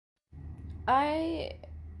I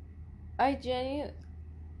I genuinely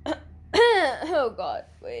oh god,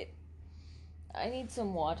 wait. I need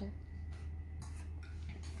some water.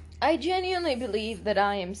 I genuinely believe that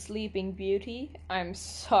I am Sleeping Beauty. I'm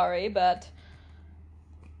sorry, but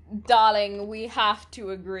darling, we have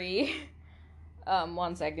to agree.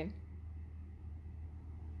 1 second.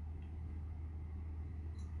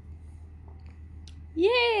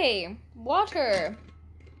 Yay! Water!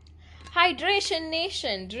 Hydration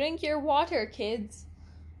Nation! Drink your water, kids.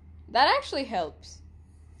 That actually helps.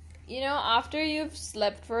 You know, after you've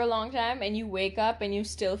slept for a long time and you wake up and you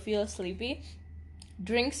still feel sleepy,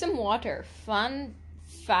 drink some water. Fun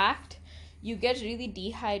fact, you get really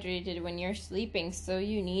dehydrated when you're sleeping, so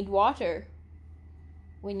you need water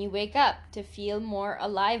when you wake up to feel more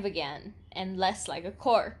alive again and less like a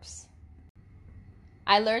corpse.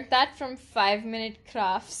 I learned that from 5-minute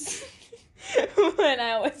crafts when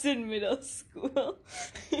I was in middle school.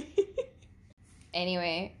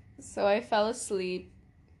 Anyway, so I fell asleep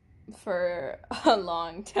for a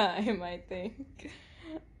long time, I think.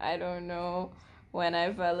 I don't know when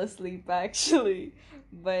I fell asleep actually,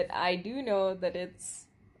 but I do know that it's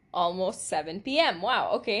almost 7 p.m.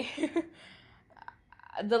 Wow, okay.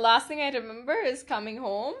 The last thing I remember is coming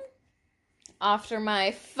home after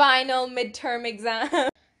my final midterm exam.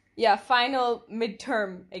 Yeah, final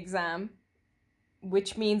midterm exam,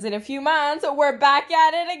 which means in a few months we're back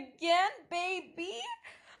at it again, baby.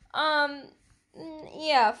 Um,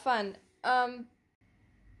 yeah, fun.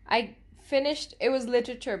 I finished, it was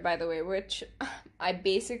literature, by the way, which I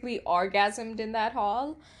basically orgasmed in that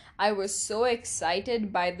hall. I was so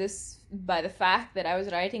excited by the fact that I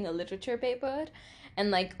was writing a literature paper, and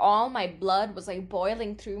like all my blood was like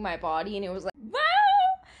boiling through my body, and it was like, wow,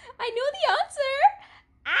 I know the answer.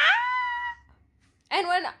 Ah! And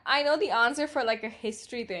when I know the answer for like a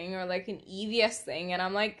history thing or like an EVS thing, and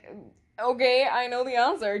I'm like, okay, I know the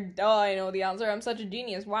answer. Duh, I know the answer. I'm such a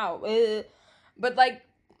genius. Wow. But like,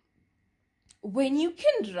 when you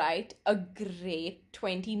can write a great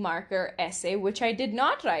 20 marker essay, which I did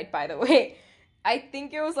not write, by the way, I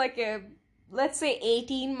think it was like a, let's say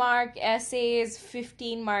 18 mark essays,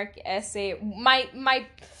 15 mark essay.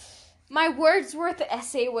 My Wordsworth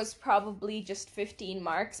essay was probably just 15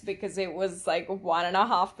 marks because it was like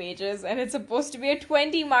 1.5 pages and it's supposed to be a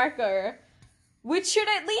 20 marker, which should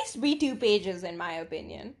at least be 2 pages in my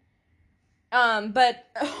opinion. But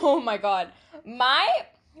oh my god, my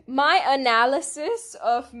analysis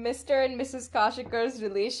of Mr. and Mrs. Kashikar's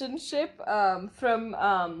relationship,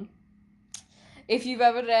 from if you've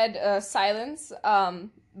ever read Silence,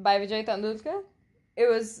 by Vijay Tandulkar, it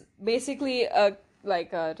was basically a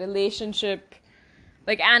relationship,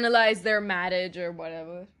 like analyze their marriage or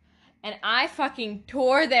whatever. And I fucking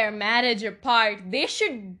tore their marriage apart. They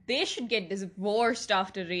should get divorced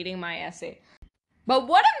after reading my essay. But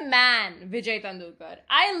what a man, Vijay Tandulkar.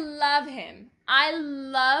 I love him. I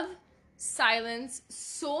love Silence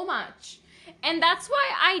so much. And that's why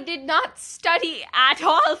I did not study at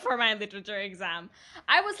all for my literature exam.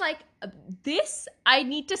 I was like, I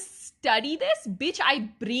need to study this. Bitch, I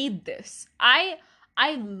breathed this. I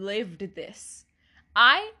lived this.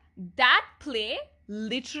 That play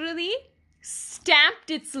literally stamped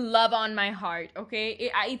its love on my heart,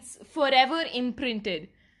 okay? It's forever imprinted.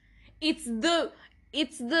 It's the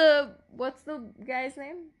what's the guy's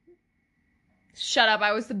name? Shut up,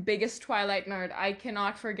 I was the biggest Twilight nerd. I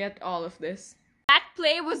cannot forget all of this. That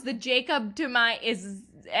play was the Jacob to my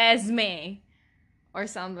Esme or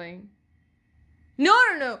something.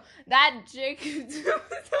 No. That Jacob to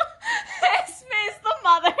Esme is the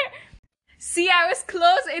mother. See, I was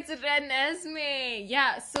close. It's Renesmee.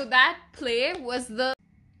 Yeah, so that play was the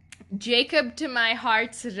Jacob to my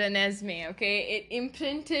heart's Renesmee, okay? It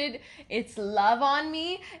imprinted its love on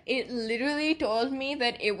me. It literally told me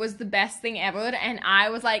that it was the best thing ever, and I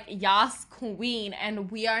was like, yes, queen, and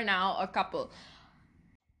we are now a couple.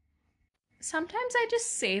 Sometimes I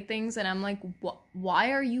just say things and I'm like,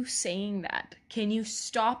 why are you saying that? Can you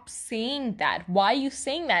stop saying that? Why are you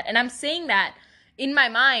saying that? And I'm saying that in my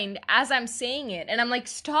mind as I'm saying it, and I'm like,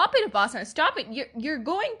 stop it, Upasana, stop it. You're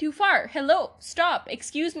going too far. Hello, stop,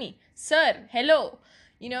 excuse me, sir, hello.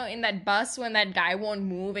 You know, in that bus when that guy won't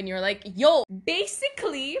move and you're like, yo.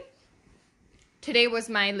 Basically, today was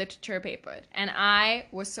my literature paper and I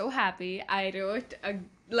was so happy. I wrote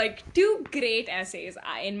two great essays,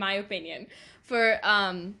 in my opinion, for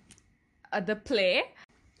the play.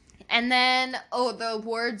 And then the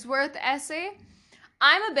Wordsworth essay.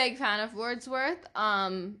 I'm a big fan of Wordsworth.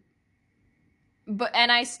 And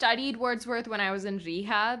I studied Wordsworth when I was in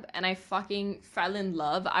rehab and I fucking fell in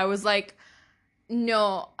love. I was like,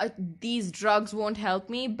 no, these drugs won't help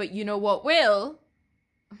me, but you know what will?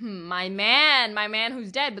 My man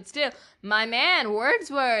who's dead, but still, my man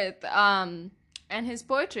Wordsworth, and his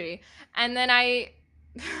poetry. And then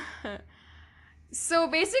so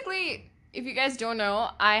basically, if you guys don't know,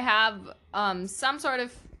 I have some sort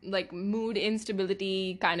of like mood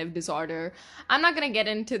instability kind of disorder. I'm not gonna get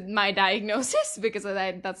into my diagnosis because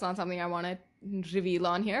that's not something I want to reveal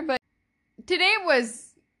on here. But today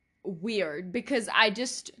was weird because I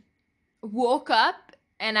just woke up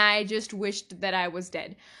and I just wished that I was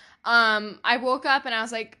dead. I woke up and I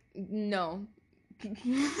was like, no.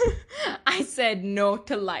 I said no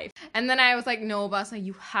to life. And then I was like, no, Basna,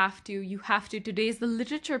 you have to. Today's the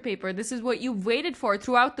literature paper. This is what you've waited for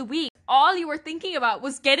throughout the week. All you were thinking about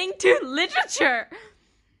was getting to literature.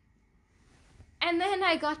 And then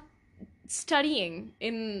I got studying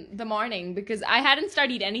in the morning because I hadn't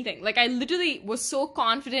studied anything. Like, I literally was so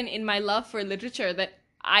confident in my love for literature that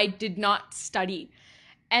I did not study.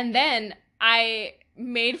 And then I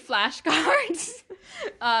made flashcards,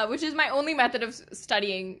 which is my only method of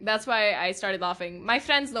studying. That's why I started laughing. My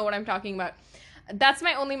friends know what I'm talking about. That's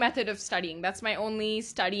my only method of studying. That's my only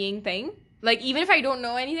studying thing. Like, even if I don't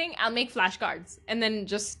know anything, I'll make flashcards and then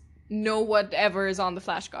just know whatever is on the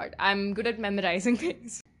flashcard. I'm good at memorizing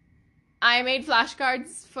things. I made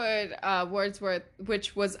flashcards for Wordsworth,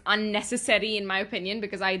 which was unnecessary in my opinion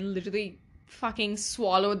because I literally fucking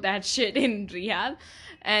swallowed that shit in rehab.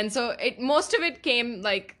 And so most of it came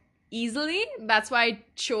like easily. That's why I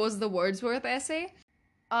chose the Wordsworth essay.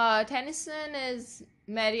 Tennyson is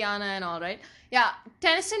Mariana and all, right? Yeah,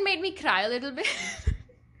 Tennyson made me cry a little bit.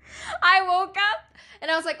 I woke up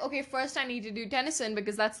and I was like, okay, first I need to do Tennyson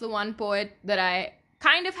because that's the one poet that I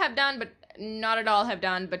kind of have done, but not at all have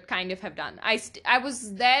done, but kind of have done. I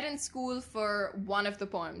was there in school for one of the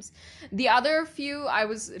poems. The other few, I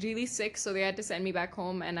was really sick, so they had to send me back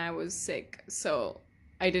home, and I was sick, so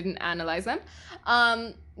I didn't analyze them.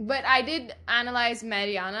 But I did analyze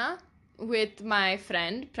Mariana with my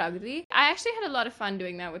friend, Pragati. I actually had a lot of fun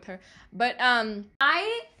doing that with her. But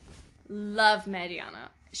I love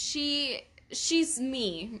Mariana. She's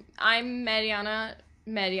me. I'm Mariana.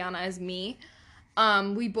 Mariana is me.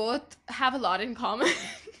 We both have a lot in common.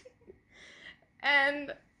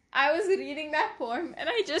 And I was reading that poem and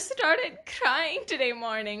I just started crying today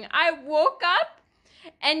morning. I woke up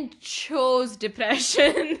and chose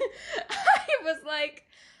depression. I was like,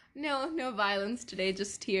 no violence today,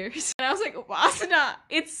 just tears. And I was like, Vasana,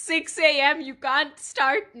 it's 6 a.m. You can't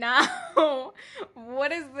start now.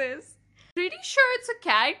 What is this? Pretty sure it's a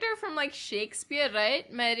character from like Shakespeare,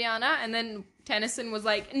 right? Mariana. And then Tennyson was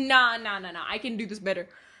like, nah, I can do this better.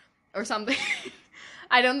 Or something.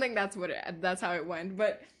 I don't think that's how it went.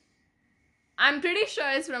 But I'm pretty sure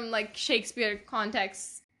it's from like Shakespeare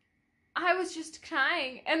context. I was just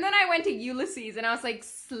crying. And then I went to Ulysses and I was like,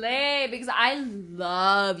 slay, because I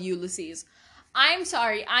love Ulysses. I'm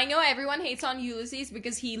sorry. I know everyone hates on Ulysses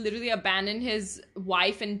because he literally abandoned his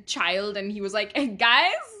wife and child and he was like, hey,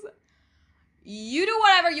 guys, you do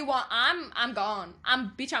whatever you want. I'm gone.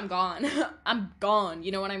 I'm gone. I'm gone.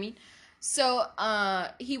 You know what I mean? So,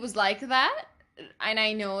 he was like that, and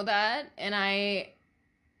I know that, and I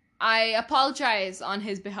apologize on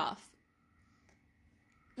his behalf.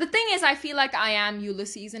 The thing is, I feel like I am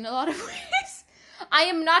Ulysses in a lot of ways. I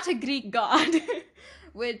am not a Greek god,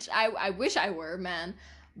 which I wish I were, man.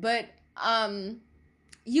 But,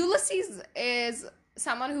 Ulysses is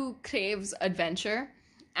someone who craves adventure.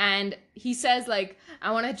 And he says, like,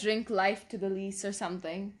 I want to drink life to the least or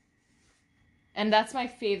something. And that's my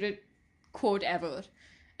favorite quote ever.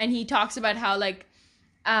 And he talks about how, like,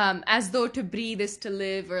 as though to breathe is to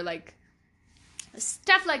live, or, like,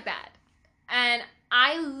 stuff like that. And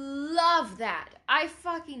I love that. I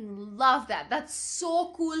fucking love that. That's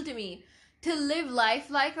so cool to me. To live life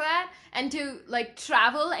like that and to, like,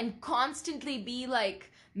 travel and constantly be, like,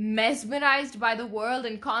 mesmerized by the world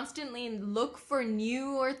and constantly look for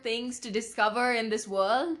newer things to discover in this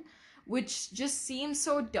world, which just seems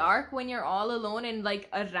so dark when you're all alone in like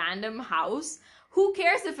a random house. Who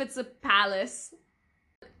cares if it's a palace?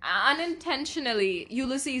 Unintentionally,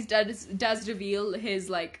 Ulysses does reveal his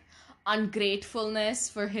like ungratefulness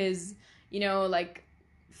for his, you know, like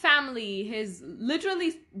family, his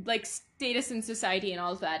literally like status in society and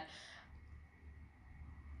all of that.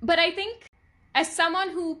 But I think as someone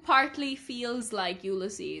who partly feels like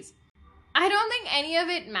Ulysses, I don't think any of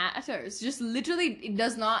it matters. Just literally, it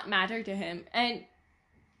does not matter to him. And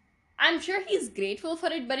I'm sure he's grateful for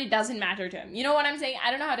it, but it doesn't matter to him. You know what I'm saying?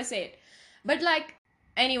 I don't know how to say it. But like,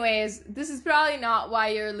 Anyways, this is probably not why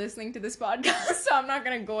you're listening to this podcast, so I'm not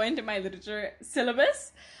gonna go into my literature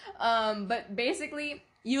syllabus. But basically,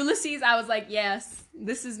 Ulysses, I was like, yes,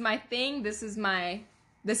 this is my thing, this is mine,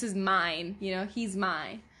 you know, he's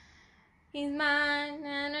mine. He's mine,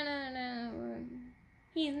 na, na, na, na.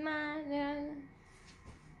 He's mine, na, na.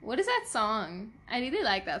 What is that song? I really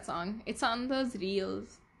like that song. It's on those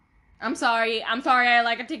reels. I'm sorry, I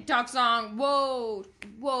like a TikTok song. Whoa.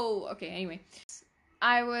 Okay, anyway.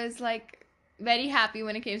 I was like very happy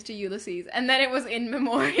when it came to Ulysses, and then it was In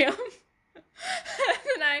Memoriam.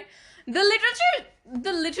 And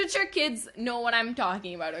the literature kids know what I'm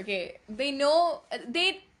talking about, okay? They know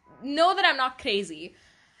that I'm not crazy.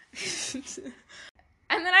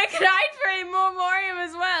 And then I cried for In Memoriam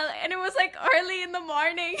as well, and it was like early in the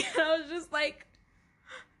morning, and I was just like,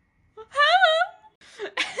 hello.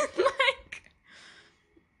 And like,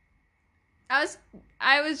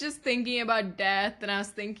 I was just thinking about death, and I was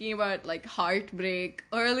thinking about like heartbreak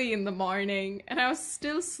early in the morning, and I was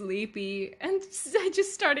still sleepy, and I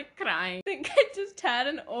just started crying. I think I just had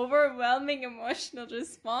an overwhelming emotional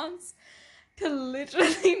response to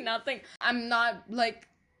literally nothing. I'm not like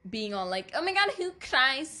being all like, oh my god, who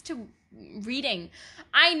cries to reading?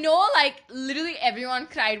 I know like literally everyone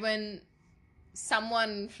cried when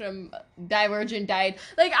someone from Divergent died.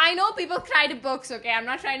 Like, I know people cry to books, okay? I'm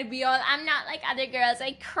not trying to be all, I'm not like other girls,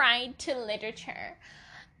 I cried to literature.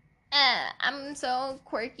 I'm so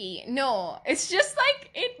quirky. No, it's just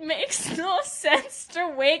like, it makes no sense to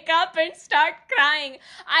wake up and start crying.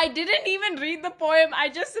 I didn't even read the poem, I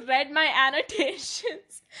just read my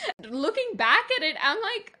annotations. Looking back at it, I'm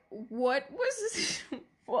like, what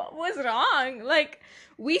was wrong? Like,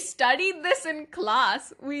 we studied this in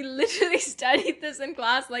class. We literally studied this in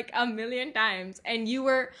class like a million times. And you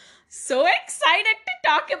were so excited to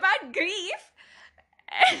talk about grief.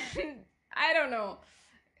 And I don't know.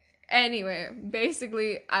 Anyway,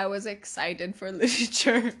 basically, I was excited for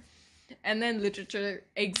literature. And then literature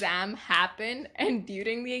exam happened. And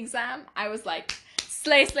during the exam, I was like,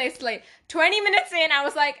 slay. 20 minutes in, I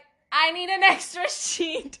was like, I need an extra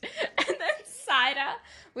sheet. And then Saira,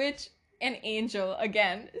 which... an angel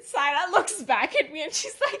again. Saira looks back at me and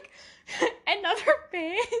she's like, another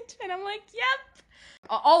page? And I'm like, yep.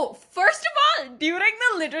 Oh, first of all, during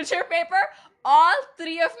the literature paper, all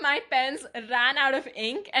 3 of my pens ran out of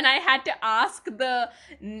ink, and I had to ask the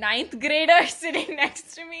 9th grader sitting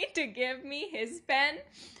next to me to give me his pen.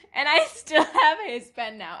 And I still have his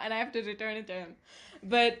pen now, and I have to return it to him.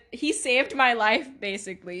 But he saved my life,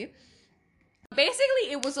 basically.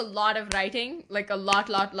 Basically, it was a lot of writing, like a lot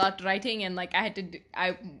writing, and like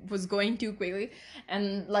I was going too quickly,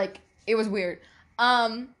 and like it was weird.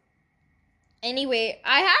 Anyway,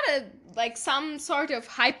 I had some sort of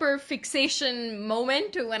hyper fixation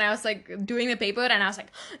moment when I was like doing the paper, and I was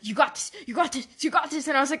like, you got this,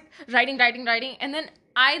 and I was like writing, and then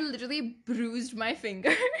I literally bruised my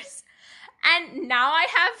fingers, and now I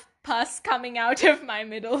have pus coming out of my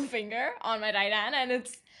middle finger on my right hand, and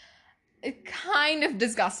it's kind of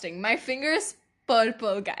disgusting. My finger's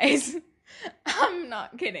purple, guys. I'm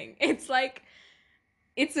not kidding. It's like,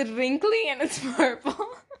 it's wrinkly and it's purple.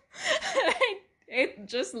 It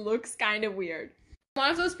just looks kind of weird. I'm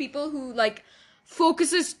one of those people who like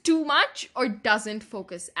focuses too much or doesn't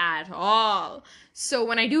focus at all. So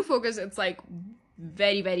when I do focus, it's like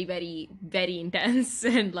very intense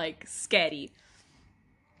and like scary.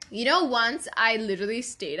 You know, once I literally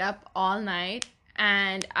stayed up all night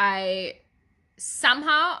and I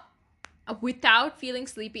somehow, without feeling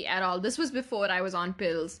sleepy at all, this was before I was on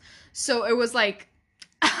pills, so it was like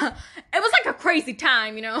a crazy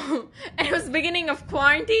time, you know. And it was the beginning of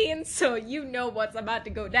quarantine, so you know what's about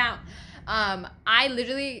to go down. I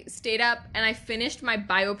literally stayed up and I finished my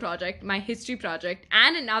bio project, my history project,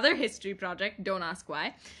 and another history project, don't ask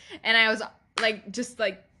why. And I was like, just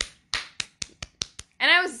like,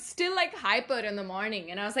 and I was still like hyper in the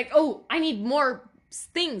morning, and I was like, oh, I need more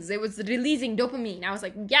things. It was releasing dopamine. I was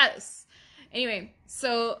like, yes. Anyway,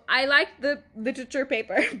 so I liked the literature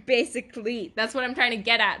paper, basically. That's what I'm trying to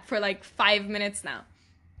get at for like 5 minutes now.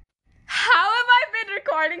 How have I been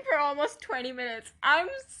recording for almost 20 minutes? I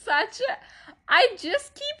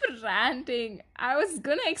just keep ranting. I was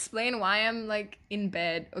gonna explain why I'm like in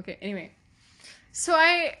bed. Okay, anyway. So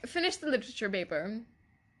I finished the literature paper.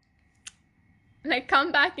 And I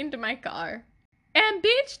come back into my car. And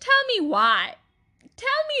bitch, tell me why. Tell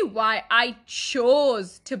me why I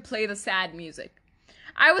chose to play the sad music.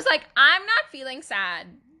 I was like, I'm not feeling sad.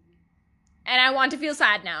 And I want to feel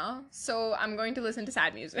sad now. So I'm going to listen to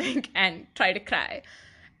sad music and try to cry.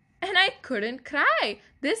 And I couldn't cry.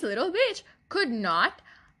 This little bitch could not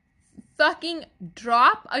fucking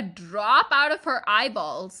drop a drop out of her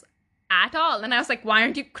eyeballs at all. And I was like, why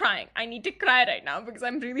aren't you crying? I need to cry right now because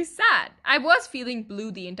I'm really sad. I was feeling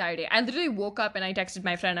blue the entire day. I literally woke up and I texted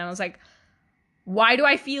my friend and I was like, why do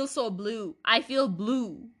I feel so blue? I feel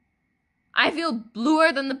blue. I feel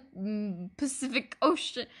bluer than the Pacific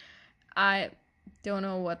Ocean. I don't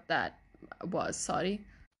know what that was, sorry.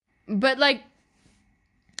 But like,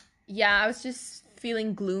 yeah, I was just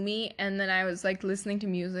feeling gloomy, and then I was like listening to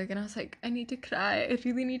music and I was like, I need to cry. I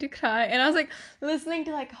really need to cry. And I was like listening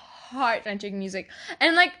to like heart-wrenching music.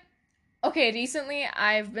 And like, okay, recently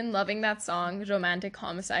I've been loving that song, Romantic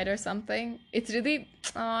Homicide or something. It's really,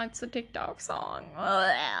 it's a TikTok song.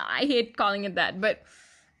 I hate calling it that, but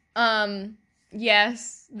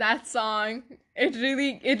yes, that song. It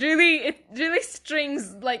really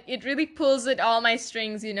strings, like, it really pulls at all my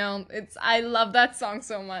strings, you know. I love that song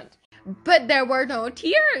so much. But there were no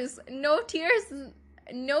tears, no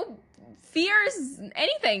fears,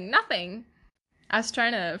 anything, nothing. I was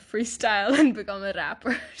trying to freestyle and become a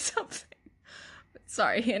rapper or something.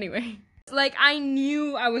 Sorry, anyway. Like, I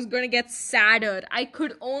knew I was gonna get sadder. I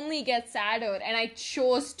could only get sadder, and I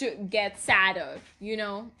chose to get sadder, you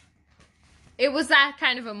know? It was that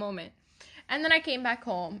kind of a moment. And then I came back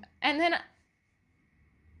home, and then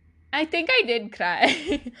I think I did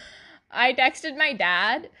cry. I texted my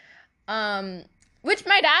dad, which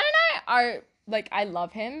my dad and I are, like, I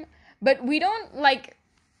love him, but we don't, like,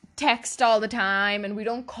 text all the time, and we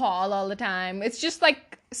don't call all the time. It's just,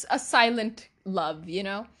 like, a silent love, you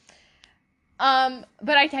know?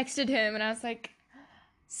 But I texted him, and I was like,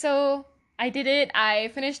 so I did it. I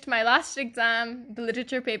finished my last exam, the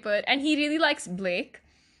literature paper, and he really likes Blake.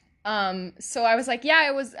 So I was like, yeah,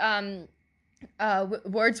 it was,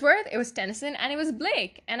 Wordsworth, it was Tennyson, and it was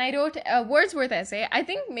Blake. And I wrote a Wordsworth essay. I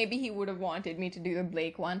think maybe he would have wanted me to do the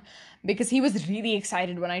Blake one because he was really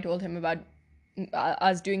excited when I told him about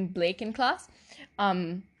us doing Blake in class.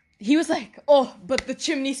 He was like, oh, but the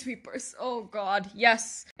chimney sweepers, oh God,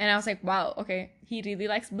 yes. And I was like, wow, okay, he really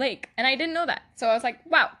likes Blake. And I didn't know that. So I was like,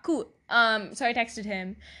 wow, cool. So I texted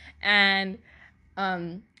him, and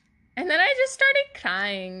then I just started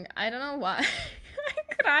crying. I don't know why.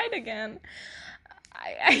 I cried again.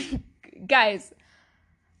 Guys,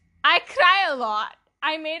 I cry a lot.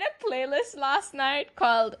 I made a playlist last night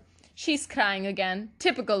called She's Crying Again,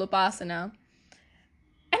 typical Upasana.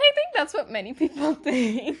 And I think that's what many people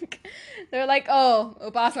think. They're like, oh,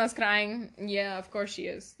 Upasana's crying. Yeah, of course she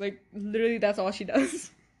is. Like, literally that's all she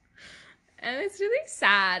does. And it's really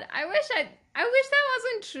sad. I wish that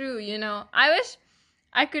wasn't true, you know. I wish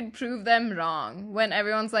I could prove them wrong when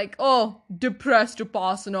everyone's like, oh, depressed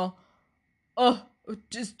Upasana. Oh,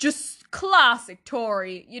 just classic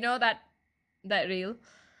Tori. You know, that reel.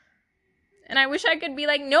 And I wish I could be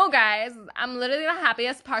like, no, guys, I'm literally the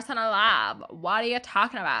happiest person alive. What are you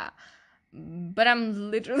talking about? But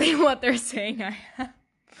I'm literally what they're saying I am.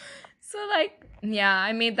 So, like, yeah,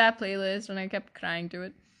 I made that playlist and I kept crying to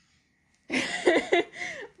it.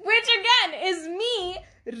 Which, again, is me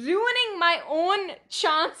ruining my own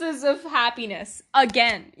chances of happiness.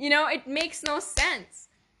 Again. You know, it makes no sense.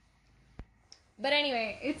 But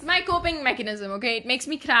anyway, it's my coping mechanism, okay? It makes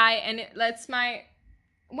me cry and it lets my...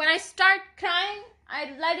 When I start crying, I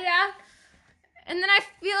let it out, and then I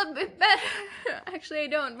feel a bit better. Actually, I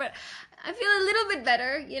don't, but I feel a little bit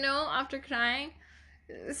better, you know, after crying.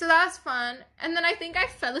 So that's fun. And then I think I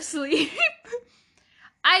fell asleep.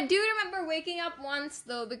 I do remember waking up once,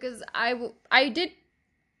 though, because I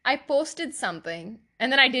posted something,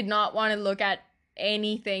 and then I did not want to look at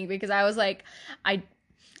anything, because I was like,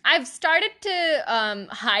 I've started to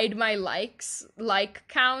hide my like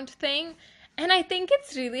count thing. And I think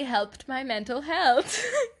it's really helped my mental health.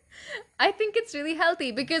 I think it's really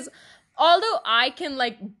healthy because although I can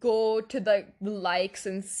like go to the likes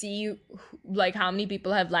and see like how many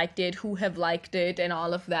people have liked it, who have liked it and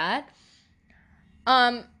all of that.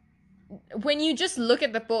 When you just look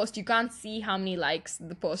at the post, you can't see how many likes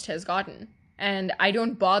the post has gotten. And I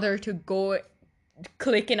don't bother to go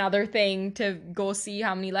click another thing to go see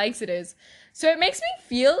how many likes it is. So it makes me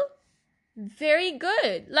feel very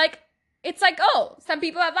good. Like, it's like, oh, some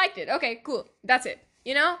people have liked it. Okay, cool. That's it.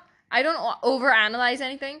 You know? I don't overanalyze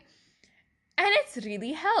anything. And it's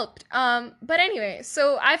really helped. But anyway,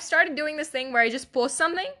 so I've started doing this thing where I just post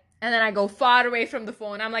something and then I go far away from the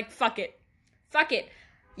phone. I'm like, fuck it. Fuck it.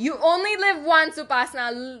 You only live once,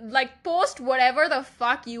 Upasana. Like, post whatever the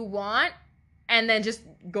fuck you want and then just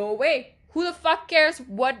go away. Who the fuck cares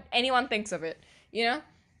what anyone thinks of it? You know?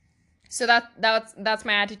 So that's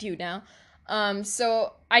my attitude now.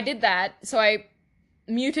 So I did that. So I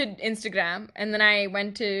muted Instagram, and then I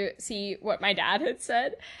went to see what my dad had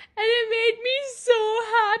said, and it made me so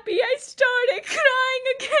happy. I started crying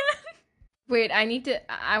again. Wait, I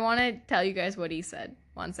want to tell you guys what he said.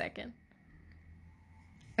 1 second.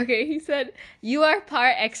 Okay, he said, "You are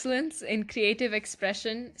par excellence in creative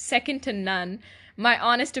expression, second to none. My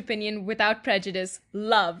honest opinion, without prejudice,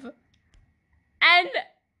 love." And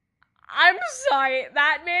I'm sorry,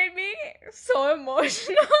 that made me so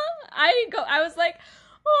emotional. I was like,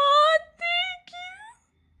 oh, thank you.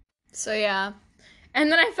 So yeah,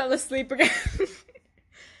 and then I fell asleep again.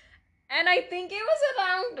 And I think it was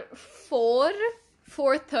around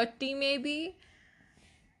 4:30 maybe.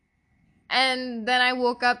 And then I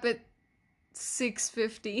woke up at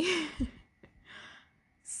 6:50.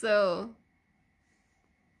 So,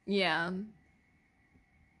 yeah.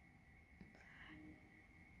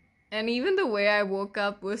 And even the way I woke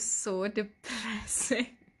up was so depressing.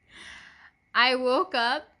 I woke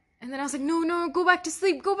up and then I was like, no, go back to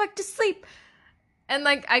sleep. And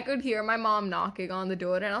like, I could hear my mom knocking on the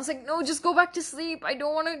door, and I was like, no, just go back to sleep. I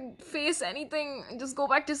don't want to face anything. Just go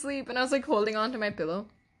back to sleep. And I was like holding on to my pillow.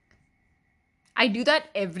 I do that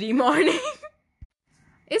every morning.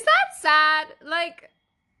 Is that sad? Like,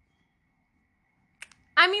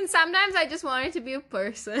 I mean, sometimes I just want it to be a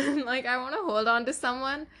person. Like, I want to hold on to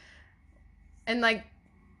someone. And like,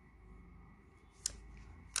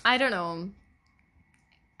 I don't know.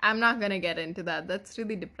 I'm not gonna get into that. That's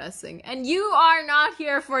really depressing. And you are not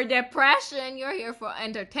here for depression. You're here for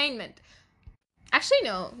entertainment. Actually,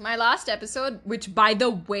 no. My last episode, which, by the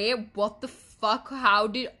way, what the fuck? How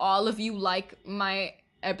did all of you like my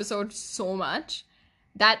episode so much?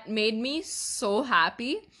 That made me so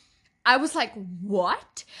happy. I was like,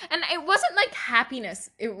 what? And it wasn't like happiness.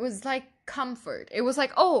 It was like comfort. It was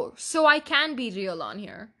like, oh, so I can be real on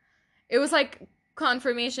here. It was like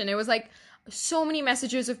confirmation. It was like so many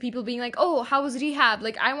messages of people being like, oh, how was rehab?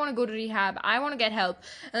 Like, I want to go to rehab. I want to get help.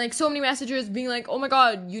 And like so many messages being like, oh my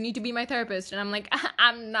God, you need to be my therapist. And I'm like,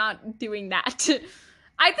 I'm not doing that.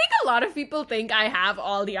 I think a lot of people think I have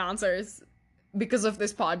all the answers because of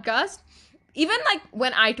this podcast. Even like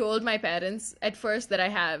when I told my parents at first that I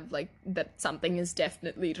have like that something is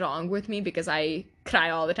definitely wrong with me because I cry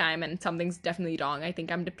all the time and something's definitely wrong. I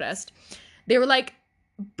think I'm depressed. They were like,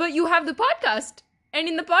 but you have the podcast. And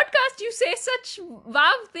in the podcast, you say such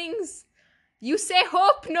wow things. You say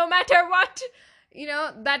hope no matter what. You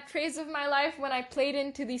know, that phase of my life when I played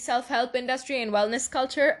into the self-help industry and wellness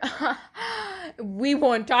culture. We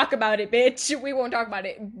won't talk about it, bitch. We won't talk about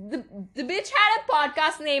it. The bitch had a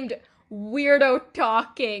podcast named Weirdo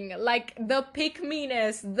Talking. Like, the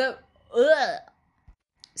pick-me-ness.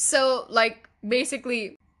 So, like,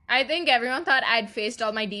 basically, I think everyone thought I'd faced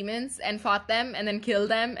all my demons and fought them and then killed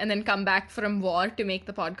them and then come back from war to make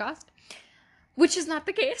the podcast. Which is not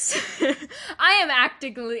the case. I am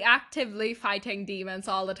actively fighting demons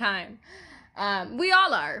all the time. We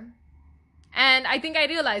all are. And I think I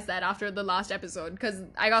realized that after the last episode, because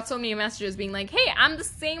I got so many messages being like, hey, I'm the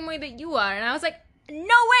same way that you are. And I was like,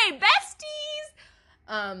 no way,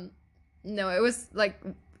 besties! No, it was like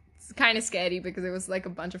kind of scary because it was like a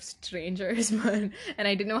bunch of strangers, and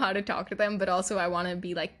I didn't know how to talk to them, but also I want to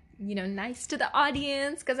be like, you know, nice to the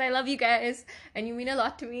audience because I love you guys and you mean a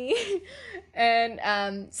lot to me.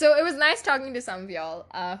 And so it was nice talking to some of y'all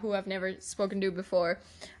who I've never spoken to before.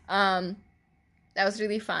 That was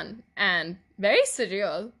really fun and very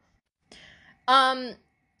surreal. I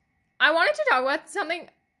wanted to talk about something,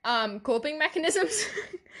 coping mechanisms.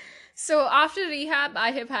 So after rehab,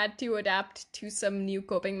 I have had to adapt to some new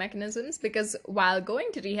coping mechanisms because while going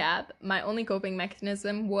to rehab, my only coping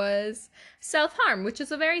mechanism was self-harm, which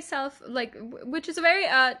is a very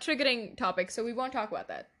triggering topic. So we won't talk about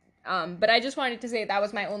that. But I just wanted to say that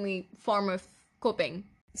was my only form of coping.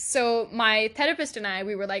 So my therapist and I,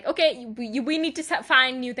 we were like, okay, we need to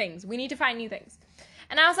find new things. We need to find new things.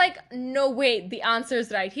 And I was like, no, wait, the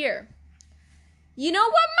answer's right here. You know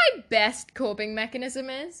what my best coping mechanism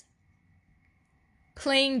is?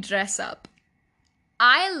 Playing dress up.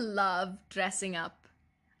 I love dressing up.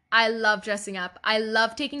 I love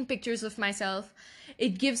taking pictures of myself.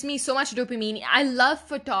 It gives me so much dopamine. I love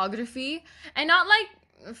photography, and not like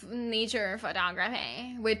nature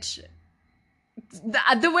photography, which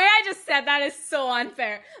the way I just said that is so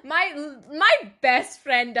unfair. My best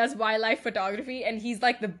friend does wildlife photography and he's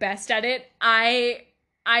like the best at it. I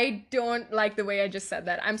don't like the way I just said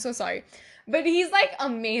that. I'm so sorry. But he's like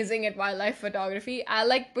amazing at wildlife photography. I'll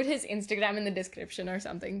like put his Instagram in the description or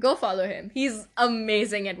something. Go follow him. He's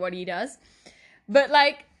amazing at what he does. But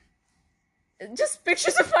like, just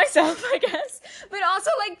pictures of myself, I guess. But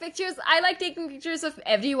also like pictures, I like taking pictures of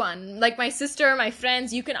everyone. Like my sister, my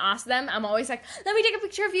friends, you can ask them. I'm always like, let me take a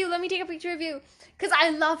picture of you, let me take a picture of you. Because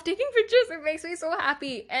I love taking pictures. It makes me so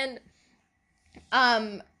happy. And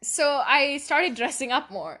so I started dressing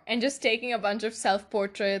up more and just taking a bunch of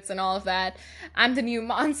self-portraits and all of that. I'm the new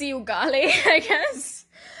Mansi Ugale, I guess.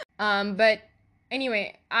 But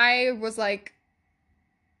anyway, I was like,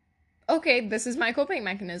 okay, this is my coping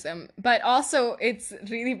mechanism. But also it's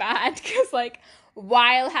really bad because like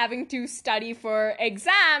while having to study for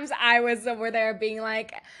exams, I was over there being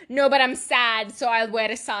like, no, but I'm sad, so I'll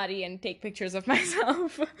wear a sari and take pictures of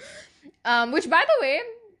myself. Which by the way,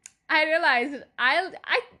 I realized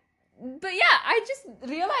but yeah, I just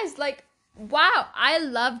realized like, wow, I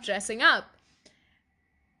love dressing up.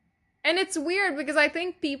 And it's weird because I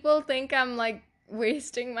think people think I'm like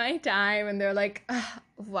wasting my time and they're like,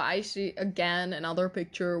 why is she again another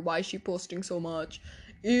picture? Why is she posting so much?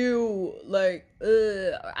 Ew, like,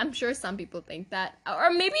 I'm sure some people think that,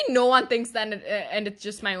 or maybe no one thinks that, and it's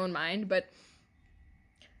just my own mind, but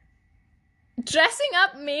dressing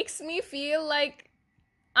up makes me feel like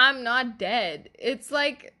I'm not dead. It's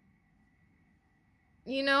like,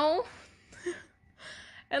 you know?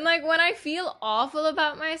 And like when I feel awful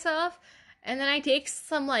about myself, and then I take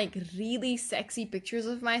some like really sexy pictures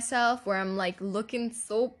of myself where I'm like looking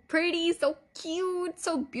so pretty, so cute,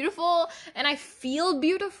 so beautiful, and I feel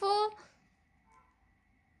beautiful,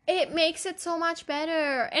 it makes it so much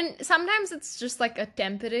better. And sometimes it's just like a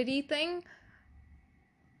temporary thing,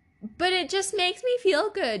 but it just makes me feel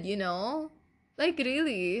good, you know? Like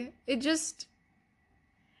really, it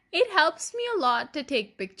helps me a lot to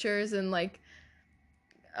take pictures and like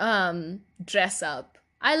dress up.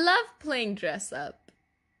 I love playing dress up.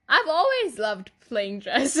 I've always loved playing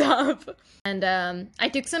dress up. And I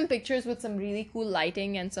took some pictures with some really cool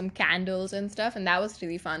lighting and some candles and stuff, and that was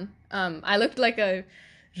really fun. I looked like a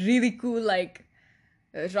really cool like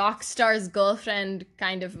rock star's girlfriend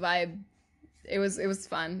kind of vibe. It was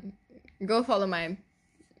fun. Go follow my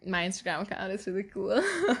Instagram account. It's really cool.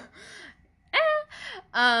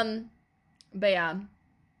 But yeah.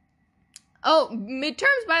 Oh,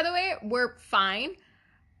 midterms, by the way, were fine.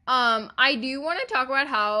 I do want to talk about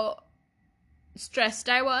how stressed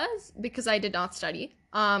I was because I did not study.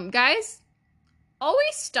 Guys,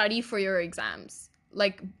 always study for your exams.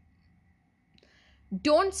 Like,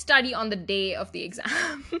 don't study on the day of the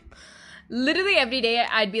exam. Literally every day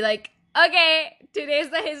I'd be like, okay, today's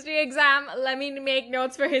the history exam. Let me make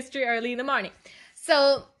notes for history early in the morning.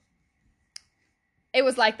 So it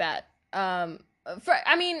was like that.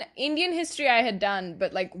 Indian history I had done,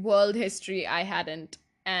 but like world history I hadn't.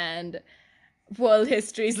 And world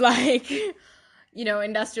history is like, you know,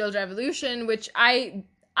 Industrial Revolution, which I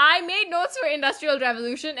made notes for Industrial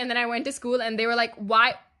Revolution, and then I went to school and they were like,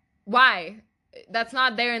 why? That's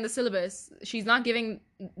not there in the syllabus. She's not giving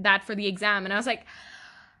that for the exam. And I was like,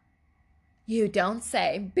 you don't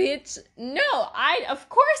say, bitch. No, of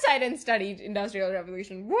course I didn't study Industrial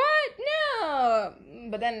Revolution. What? No.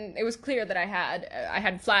 But then it was clear that I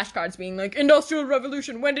had flashcards being like, Industrial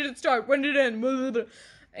Revolution, when did it start? When did it end? Blah, blah, blah.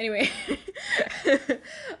 Anyway.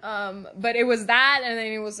 But it was that, and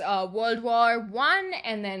then it was World War One,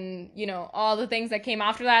 and then, you know, all the things that came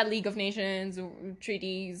after that, League of Nations,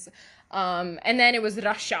 treaties, and then it was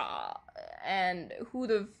Russia. And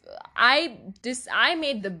I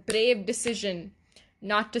made the brave decision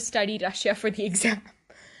not to study Russia for the exam.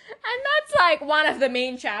 And that's like one of the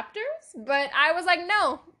main chapters, but I was like,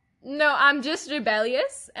 no, I'm just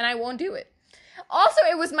rebellious and I won't do it. Also,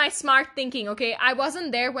 it was my smart thinking, okay? I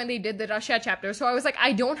wasn't there when they did the Russia chapter, so I was like,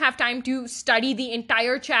 I don't have time to study the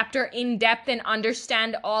entire chapter in depth and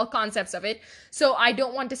understand all concepts of it, so I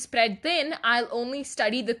don't want to spread thin. I'll only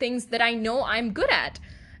study the things that I know I'm good at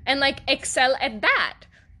and like excel at that.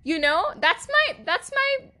 You know? That's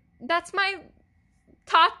my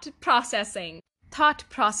thought process.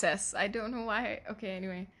 I don't know why. Okay,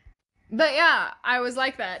 anyway. But yeah, I was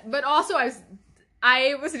like that. But also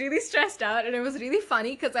I was really stressed out, and it was really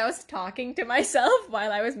funny because I was talking to myself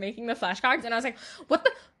while I was making the flashcards, and I was like, what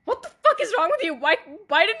the fuck is wrong with you? Why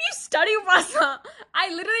didn't you study Vasa?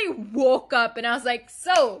 I literally woke up and I was like,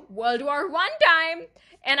 so, World War I time,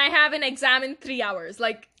 and I have an exam in 3 hours.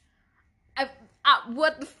 Like,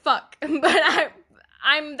 what the fuck? But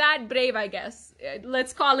I'm that brave, I guess.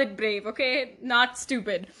 Let's call it brave, okay? Not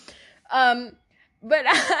stupid. But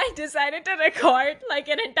I decided to record like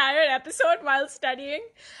an entire episode while studying.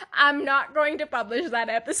 I'm not going to publish that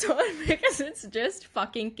episode because it's just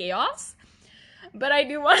fucking chaos. But I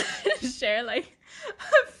do want to share like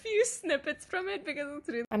a few snippets from it because it's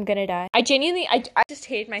really... I'm gonna die. I genuinely, I just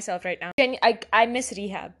hate myself right now. I miss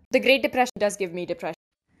rehab. The Great Depression does give me depression.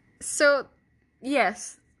 So,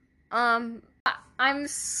 yes. I'm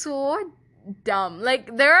so dumb.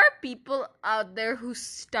 Like, there are people out there who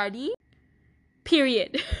study,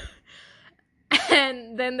 period.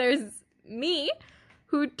 And then there's me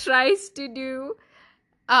who tries to do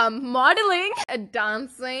modeling,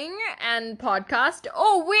 dancing, and podcast.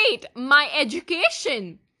 Oh, wait, my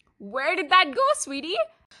education. Where did that go, sweetie?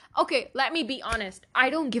 Okay, let me be honest. I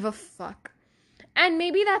don't give a fuck. And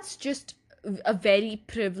maybe that's just a very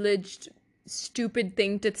privileged, stupid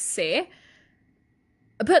thing to say.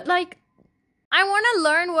 But, like, I want to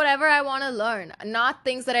learn whatever I want to learn. Not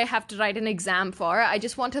things that I have to write an exam for. I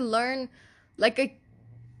just want to learn like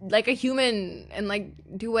a human and like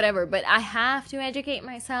do whatever. But I have to educate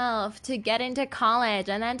myself to get into college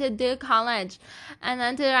and then to do college and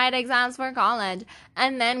then to write exams for college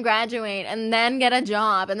and then graduate and then get a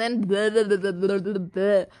job and then blah, blah, blah, blah, blah, blah,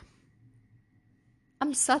 blah.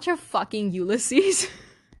 I'm such a fucking Ulysses.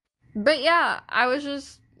 But yeah,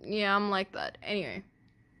 I'm like that. Anyway.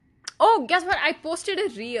 Oh, guess what? I posted a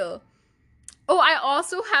reel. Oh, I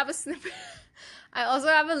also have a snippet. I also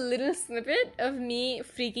have a little snippet of me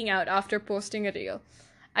freaking out after posting a reel.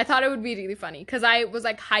 I thought it would be really funny because I was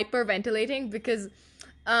like hyperventilating because,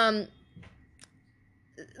 let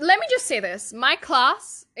me just say this. My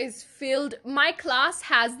class has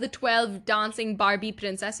the 12 dancing Barbie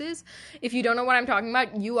princesses. If you don't know what I'm talking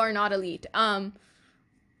about, you are not elite.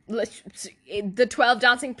 The 12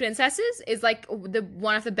 Dancing Princesses is like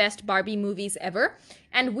one of the best Barbie movies ever,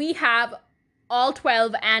 and we have all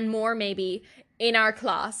 12 and more maybe in our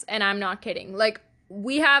class, and I'm not kidding. Like,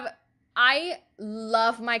 I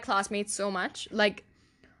love my classmates so much. Like,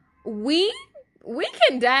 we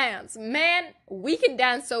can dance, man. We can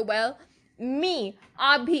dance so well. Me,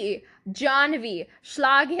 Abhi, Janvi,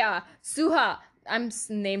 Shlagya, Suha. I'm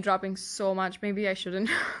name dropping so much. Maybe I shouldn't.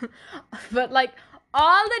 But like,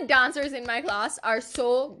 all the dancers in my class are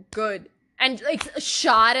so good. And like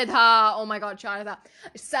Sharadha, oh my god, Sharadha,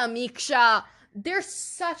 Samiksha, they're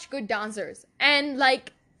such good dancers. And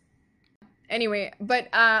like, anyway, but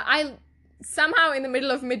I somehow in the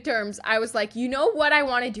middle of midterms, I was like, you know what I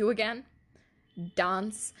want to do again?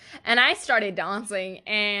 Dance. And I started dancing,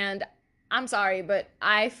 and I'm sorry, but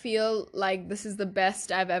I feel like this is the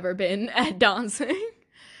best I've ever been at dancing.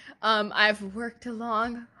 I've worked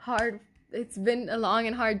it's been a long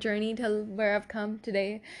and hard journey to where I've come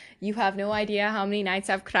today. You have no idea how many nights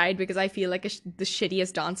I've cried because I feel like the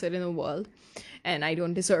shittiest dancer in the world. And I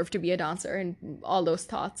don't deserve to be a dancer. And all those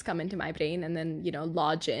thoughts come into my brain and then,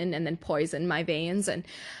 lodge in and then poison my veins. And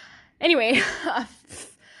anyway,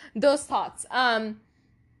 those thoughts.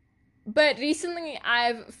 But recently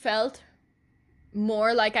I've felt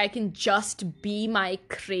more like I can just be my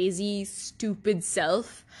crazy, stupid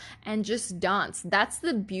self and just dance. That's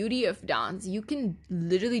the beauty of dance. You can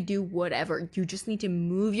literally do whatever. You just need to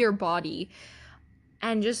move your body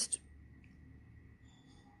and just...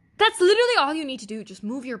 That's literally all you need to do. Just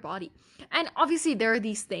move your body. And obviously there are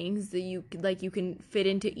these things that you can fit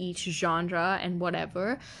into each genre and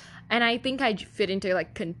whatever. And I think I fit into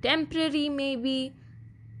like contemporary, maybe,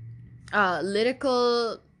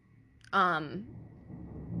 lyrical,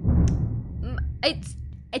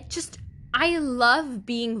 I love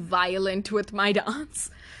being violent with my dance.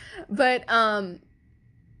 But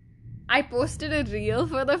I posted a reel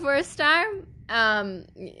for the first time,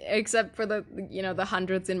 except for the the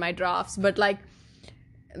hundreds in my drafts, but like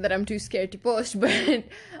that I'm too scared to post. But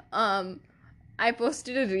I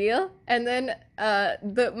posted a reel, and then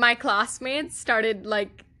my classmates started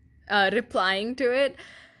like replying to it,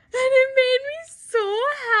 and it made me so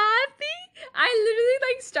happy. I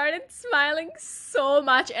literally like started smiling so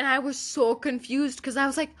much, and I was so confused because I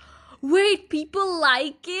was like, wait, people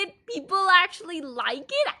like it? People actually like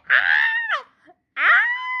it?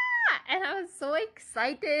 And I was so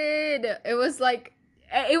excited. It was like,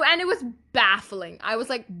 and it was baffling. I was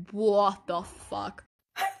like, what the fuck?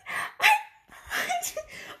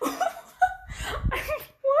 What?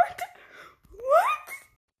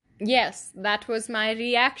 Yes, that was my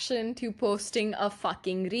reaction to posting a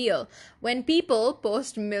fucking reel. When people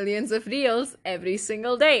post millions of reels every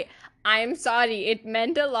single day. I'm sorry, it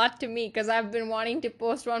meant a lot to me because I've been wanting to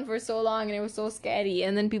post one for so long and it was so scary.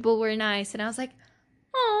 And then people were nice and I was like,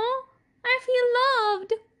 oh, I feel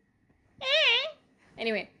loved.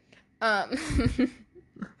 Anyway, but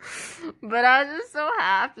I was just so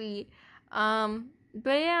happy. But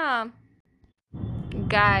yeah.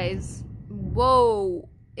 Guys, whoa.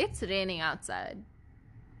 It's raining outside.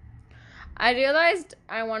 I realized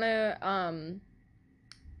I want to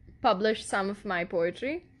publish some of my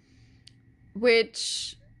poetry,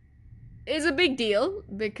 which is a big deal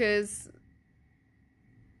because,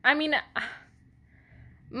 I mean,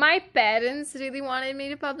 my parents really wanted me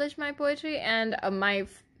to publish my poetry, and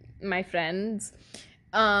my friends,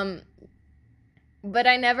 um, but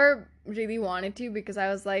I never really wanted to because I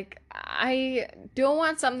was like, I don't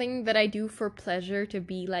want something that I do for pleasure to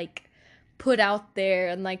be like put out there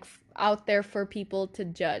and like out there for people to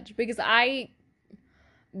judge, because I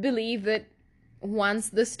believe that once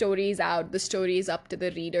the story is out, the story is up to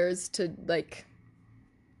the readers to like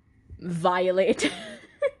violate.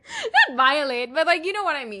 Not violate, but like, you know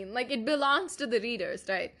what I mean, like it belongs to the readers,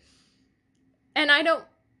 right? And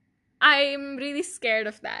I'm really scared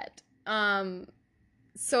of that.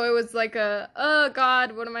 So it was like oh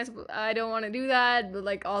god, what am I don't want to do that, but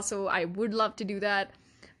like also I would love to do that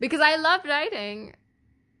because I love writing.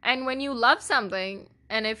 And when you love something,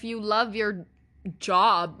 and if you love your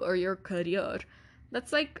job or your career,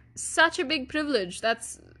 that's like such a big privilege.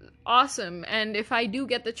 That's awesome. And if I do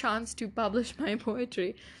get the chance to publish my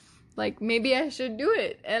poetry, like maybe I should do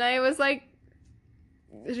it. And I was like,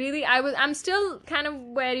 really, I'm still kind of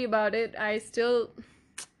wary about it. I still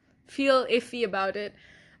feel iffy about it,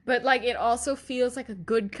 but like it also feels like a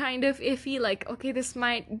good kind of iffy, like okay, this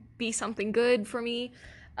might be something good for me.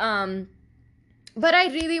 But I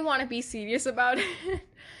really want to be serious about it.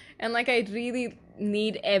 And like I really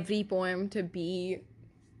need every poem to be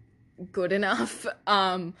good enough.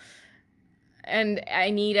 And I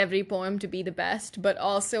need every poem to be the best, but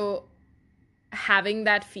also having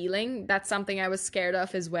that feeling, that's something I was scared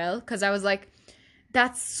of as well, because I was like,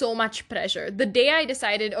 that's so much pressure. The day I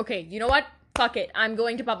decided, okay, you know what, fuck it, I'm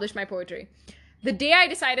going to publish my poetry, the day I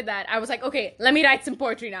decided that, I was like, okay, let me write some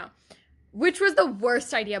poetry now. Which was the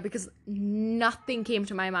worst idea because nothing came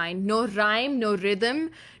to my mind. No rhyme, no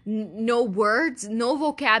rhythm, no words, no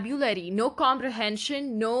vocabulary, no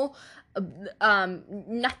comprehension, no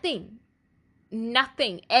nothing.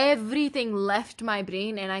 Nothing. Everything left my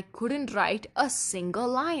brain and I couldn't write a single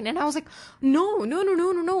line. And I was like,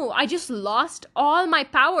 no. I just lost all my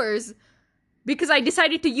powers because I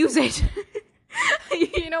decided to use it.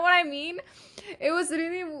 You know what I mean? It was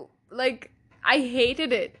really like, I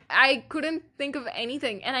hated it. I couldn't think of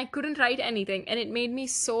anything and I couldn't write anything, and it made me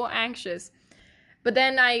so anxious. But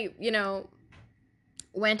then I,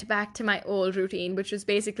 went back to my old routine, which was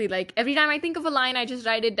basically like every time I think of a line, I just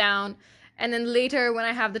write it down. And then later when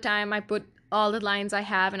I have the time, I put all the lines I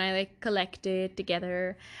have and I like collect it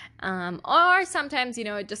together. Or sometimes,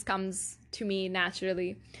 it just comes to me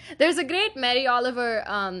naturally. There's a great Mary Oliver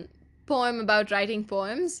poem about writing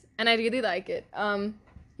poems, and I really like it.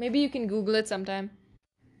 Maybe you can Google it sometime.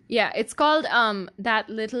 Yeah, it's called That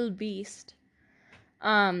Little Beast.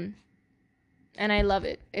 And I love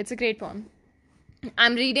it. It's a great poem.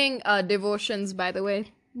 I'm reading Devotions, by the way,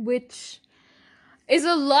 which is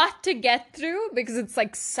a lot to get through because it's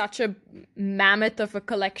like such a mammoth of a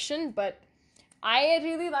collection, but I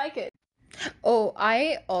really like it. Oh,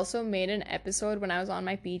 I also made an episode when I was on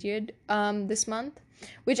my period this month,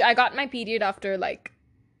 which I got my period after like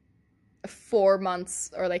 4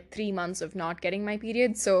 months or like 3 months of not getting my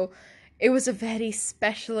period, so it was a very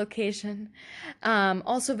special occasion.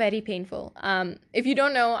 Also very painful. If you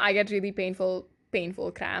don't know, I get really painful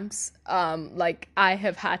cramps. Like I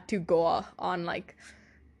have had to go on like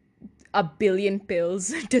a billion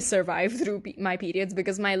pills to survive through my periods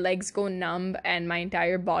because my legs go numb and my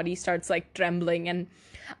entire body starts like trembling, and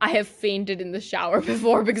I have fainted in the shower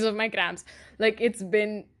before because of my cramps. Like it's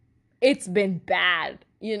been bad,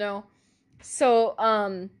 So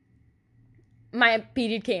my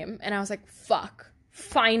period came and I was like, fuck,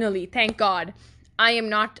 finally, thank God. I am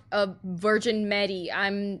not a Virgin Mary.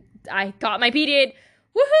 I got my period.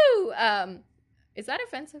 Woohoo! Is that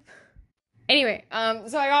offensive? Anyway,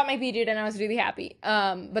 so I got my period and I was really happy.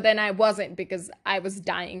 But then I wasn't because I was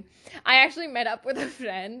dying. I actually met up with a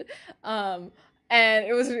friend, and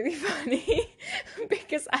it was really funny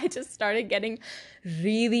because I just started getting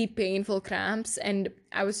really painful cramps, and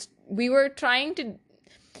I was trying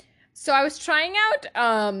out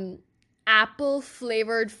apple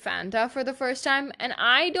flavored Fanta for the first time, and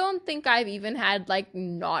I don't think I've even had like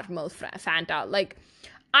normal Fanta. Like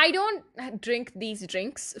I don't drink these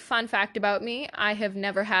drinks. Fun fact about me, I have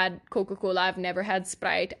never had Coca-Cola, I've never had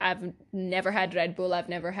Sprite, I've never had Red Bull, I've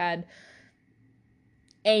never had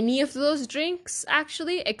any of those drinks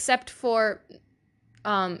actually, except for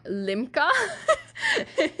Limca.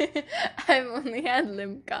 I've only had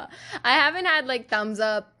Limca. I haven't had like Thumbs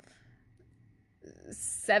Up,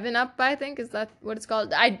 7 Up, I think, is that what it's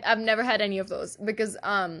called? I've never had any of those because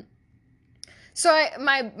So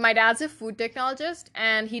my dad's a food technologist,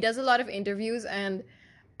 and he does a lot of interviews, and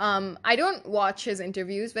I don't watch his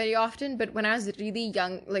interviews very often, but when I was really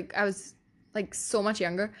young, like I was like so much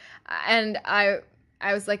younger, and I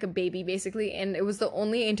was like a baby basically, and it was the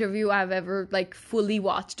only interview I've ever like fully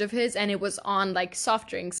watched of his, and it was on like soft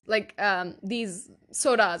drinks, like these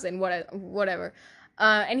sodas and whatever.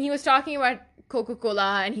 And he was talking about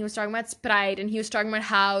Coca-Cola, and he was talking about Sprite, and he was talking about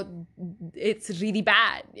how it's really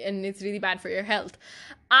bad and it's really bad for your health.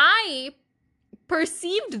 I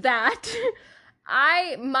perceived that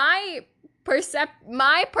my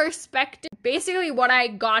perspective, basically what I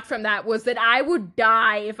got from that was that I would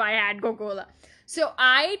die if I had Coca-Cola. So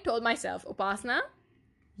I told myself, Upasana,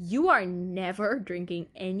 you are never drinking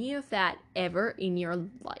any of that ever in your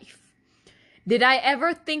life. Did I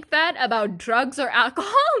ever think that about drugs or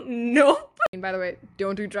alcohol? Nope. And by the way,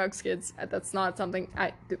 don't do drugs, kids. That's not something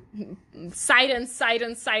I do. Silence.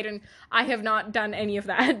 I have not done any of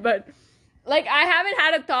that, but like I haven't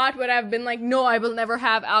had a thought where I've been like, no, I will never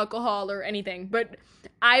have alcohol or anything. But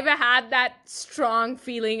I've had that strong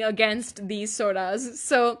feeling against these sodas.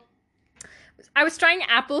 So I was trying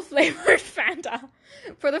apple flavored Fanta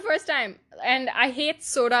for the first time, and I hate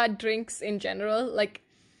soda drinks in general. Like,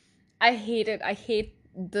 I hate it. I hate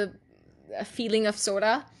the feeling of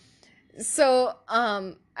soda. So,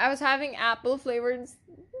 I was having apple flavored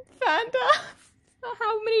Fanta.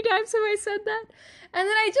 How many times have I said that? And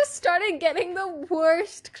then I just started getting the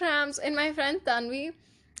worst cramps. And my friend Tanvi,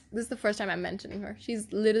 this is the first time I'm mentioning her.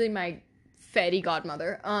 She's literally my fairy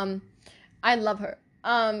godmother. I love her.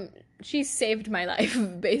 She saved my life,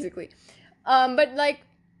 basically. But like,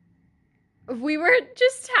 we were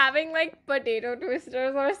just having like potato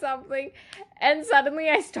twisters or something, and suddenly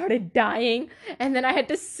I started dying, and then I had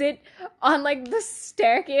to sit on like the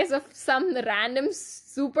staircase of some random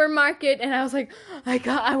supermarket, and I was like,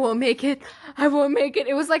 I won't make it.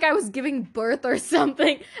 It was like I was giving birth or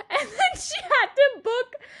something. And then she had to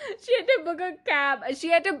book a cab.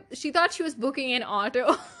 She thought she was booking an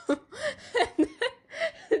auto. And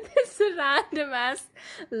then this random ass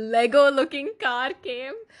Lego looking car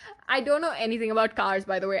came. I don't know anything about cars,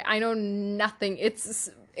 by the way. I know nothing. It's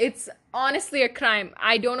honestly a crime.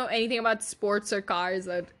 I don't know anything about sports or cars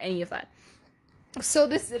or any of that. So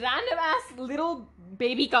this random ass little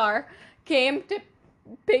baby car came to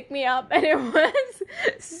pick me up, and it was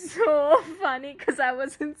so funny because I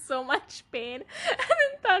was in so much pain. And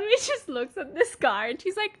then Tanvi just looks at this car and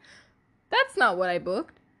she's like, that's not what I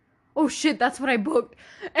booked. Oh shit, that's what I booked.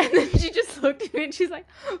 And then she just looked at me and she's like,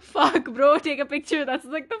 fuck bro, take a picture. That's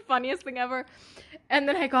like the funniest thing ever. And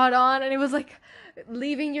then I got on, and it was like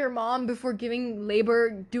leaving your mom before doing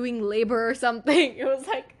labor or something. It was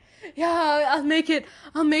like, yeah, I'll make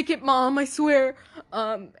it mom, I swear.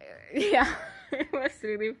 Yeah, it was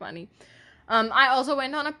really funny. I also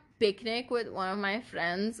went on a picnic with one of my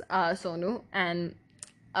friends, Sonu, and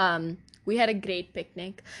we had a great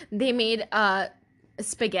picnic. They made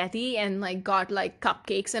spaghetti and like got like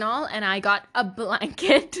cupcakes and all, and I got a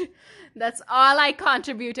blanket. That's all I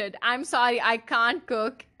contributed. I'm sorry, I can't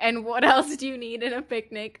cook. And what else do you need in a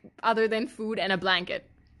picnic other than food and a blanket?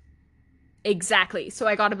 Exactly. So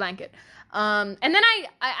I got a blanket. And then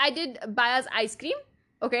I did buy us ice cream.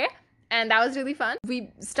 Okay. And that was really fun.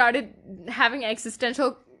 We started having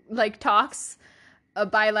existential like talks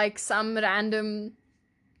by like some random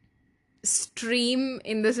stream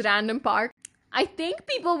in this random park. I think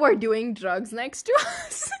people were doing drugs next to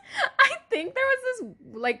us. I think there was this,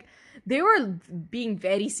 like, they were being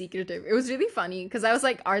very secretive. It was really funny because I was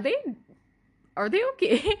like, are they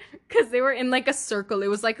okay? Because they were in like a circle. It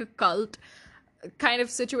was like a cult kind of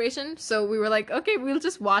situation. So we were like, okay, we'll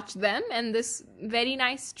just watch them and this very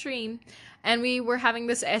nice stream. And we were having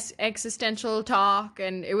this existential talk,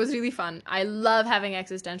 and it was really fun. I love having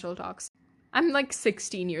existential talks. I'm like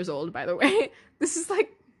 16 years old, by the way. This is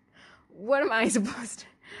like, what am I supposed to...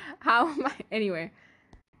 How am I... Anyway.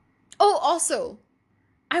 Oh, also,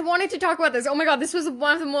 I wanted to talk about this. Oh my god, this was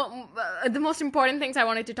one of the most important things I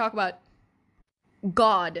wanted to talk about.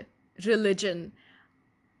 God. Religion.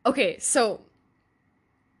 Okay, so...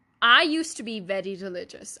 I used to be very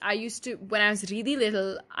religious. When I was really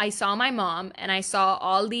little, I saw my mom, and I saw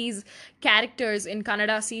all these characters in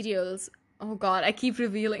Kannada serials. Oh god, I keep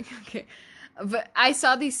revealing. Okay. But I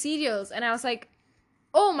saw these serials, and I was like,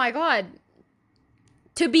 oh my god,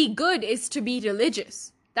 to be good is to be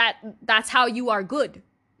religious. That's how you are good.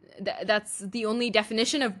 That's the only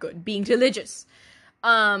definition of good, being religious.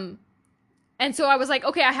 And so I was like,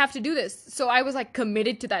 okay, I have to do this. So I was like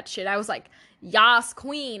committed to that shit. I was like, yas,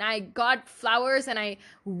 queen. I got flowers, and I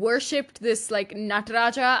worshipped this like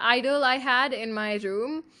Nataraja idol I had in my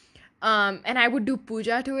room. And I would do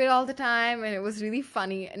puja to it all the time, and it was really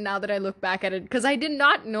funny now that I look back at it, because I did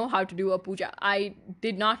not know how to do a puja. I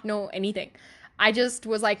did not know anything. I just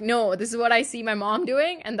was like, no, this is what I see my mom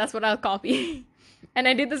doing, and that's what I'll copy. And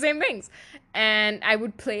I did the same things. And I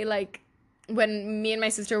would play, like, when me and my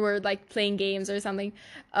sister were like playing games or something,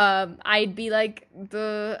 I'd be like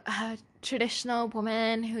the traditional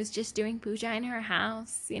woman who's just doing puja in her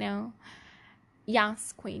house, you know.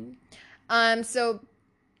 Yes, queen. So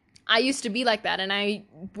I used to be like that, and I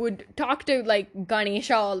would talk to like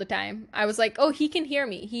Ganesha all the time. I was like, oh, he can hear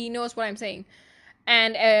me. He knows what I'm saying.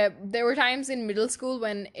 And there were times in middle school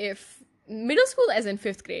when, if middle school as in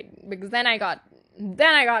fifth grade, because then I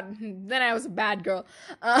was a bad girl.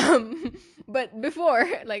 But before,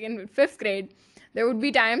 like in fifth grade, there would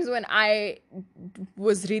be times when I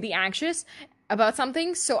was really anxious about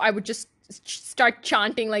something, so I would just start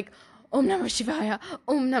chanting like Om Namah Shivaya,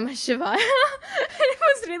 Om Namah Shivaya. It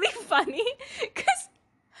was really funny because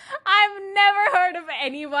I've never heard of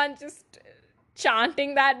anyone just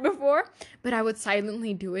chanting that before, but I would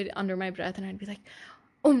silently do it under my breath, and I'd be like,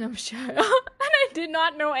 Om Namah Shivaya. And I did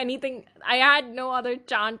not know anything. I had no other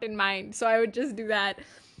chant in mind, so I would just do that.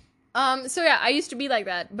 So yeah, I used to be like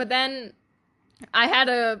that, but then I had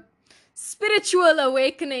a spiritual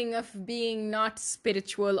awakening of being not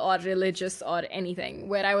spiritual or religious or anything,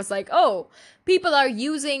 where I was like, oh, people are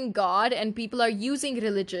using God and people are using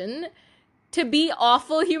religion to be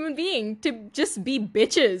awful human beings, to just be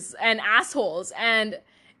bitches and assholes. And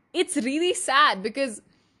it's really sad, because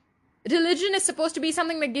religion is supposed to be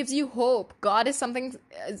something that gives you hope. God is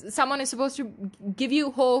someone is supposed to give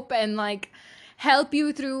you hope and like help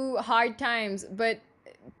you through hard times, but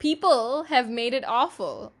people have made it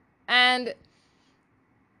awful. And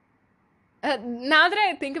now that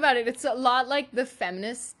I think about it, it's a lot like the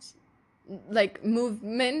feminist like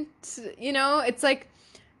movement, you know. It's like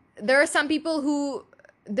there are some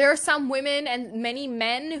women and many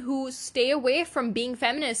men who stay away from being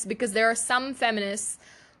feminists, because there are some feminists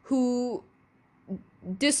who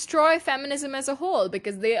destroy feminism as a whole,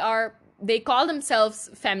 because they call themselves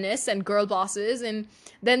feminists and girl bosses, and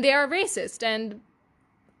then they are racist and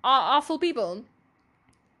awful people.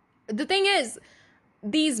 The thing is,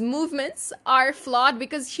 these movements are flawed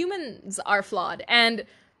because humans are flawed, and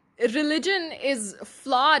religion is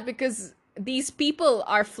flawed because these people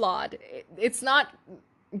are flawed. It's not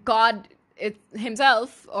God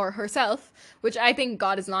himself or herself, which I think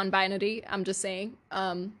God is non-binary. I'm just saying.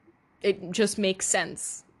 It just makes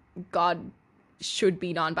sense. God should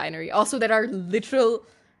be non-binary. Also, there are literal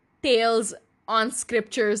tales on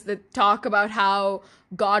scriptures that talk about how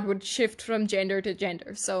God would shift from gender to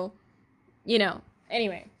gender. So, you know,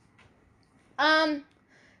 anyway.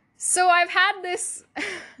 So I've had this,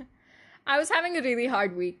 I was having a really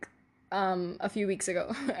hard week, a few weeks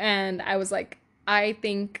ago, and I was like, I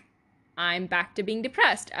think I'm back to being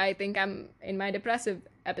depressed. I think I'm in my depressive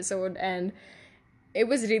episode, and it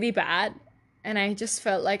was really bad, and I just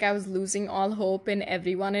felt like I was losing all hope in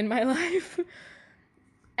everyone in my life.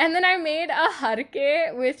 And then I made a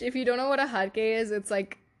harke, which, if you don't know what a harke is, it's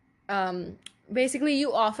like, basically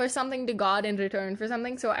you offer something to God in return for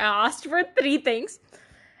something. So I asked for 3 things,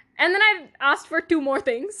 and then I asked for 2 more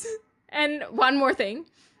things, and 1 more thing.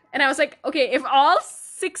 And I was like, okay, if all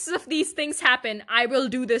 6 of these things happen, I will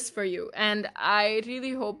do this for you. And I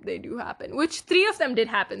really hope they do happen, which 3 of them did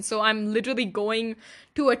happen. So I'm literally going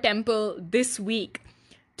to a temple this week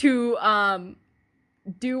to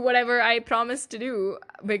do whatever I promised to do,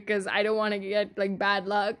 because I don't want to get like bad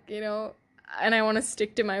luck, you know, and I want to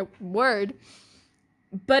stick to my word.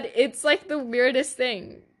 But it's like the weirdest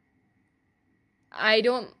thing. I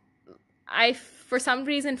for some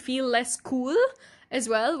reason feel less cool as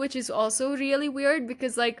well, which is also really weird,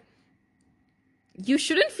 because like you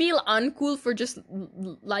shouldn't feel uncool for just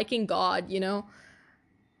liking God, you know.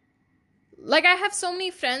 Like, I have so many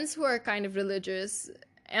friends who are kind of religious,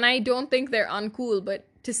 and I don't think they're uncool, but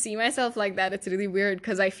to see myself like that, it's really weird,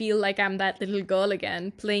 because I feel like I'm that little girl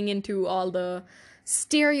again, playing into all the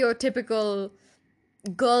stereotypical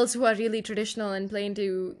girls who are really traditional, and playing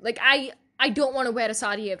to, like, I don't want to wear a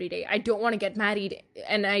sari every day. I don't want to get married,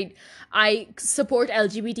 and I support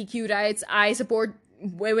LGBTQ rights. I support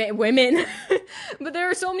women. But there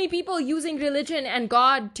are so many people using religion and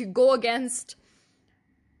God to go against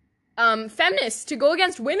feminists, to go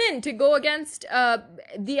against women, to go against the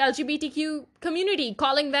LGBTQ community,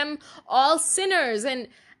 calling them all sinners, and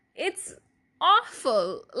it's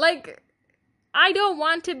awful. Like, I don't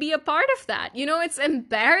want to be a part of that. You know, it's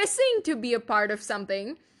embarrassing to be a part of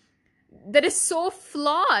something that is so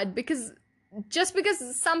flawed, because just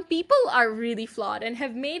because some people are really flawed and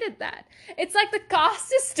have made it that. It's like the caste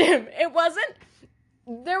system.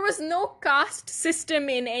 There was no caste system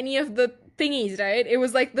in any of the thingies, right? It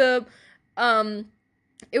was like the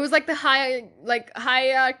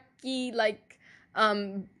hierarchy, like,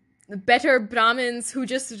 better Brahmins who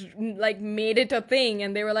just, like, made it a thing,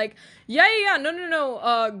 and they were like, yeah,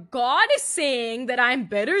 no, God is saying that I'm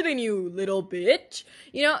better than you, little bitch.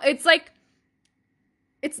 It's like,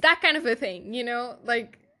 it's that kind of a thing,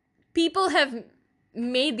 like, people have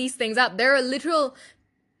made these things up. There are literal,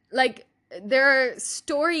 like, there are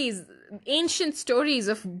stories, ancient stories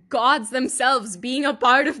of gods themselves being a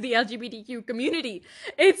part of the LGBTQ community.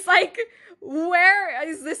 It's like, where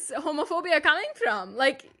is this homophobia coming from?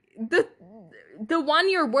 Like, the one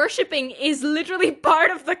you're worshipping is literally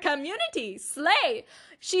part of the community. Slay.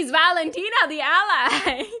 She's Valentina, the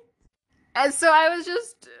ally. And so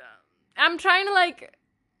I'm trying to, like,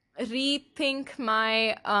 rethink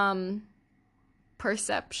my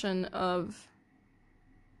perception of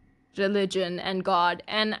religion and God,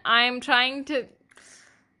 and I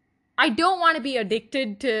don't want to be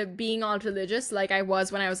addicted to being all religious like I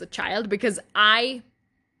was when I was a child, because I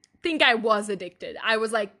think I was addicted. I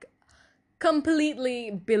was, like,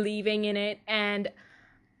 completely believing in it, and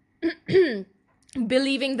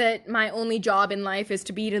believing that my only job in life is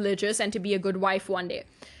to be religious and to be a good wife one day.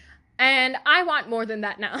 And I want more than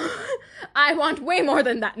that now. I want way more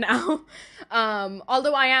than that now.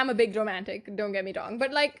 Although I am a big romantic, don't get me wrong.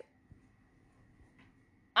 But, like,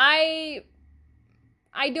 I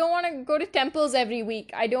don't want to go to temples every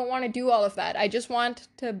week. I don't want to do all of that. I just want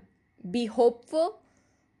to be hopeful.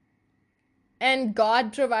 And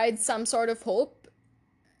God provides some sort of hope.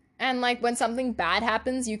 And, like, when something bad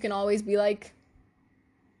happens, you can always be like,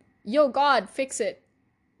 yo, God, fix it,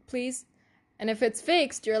 please. And if it's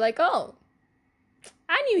fixed, you're like, oh,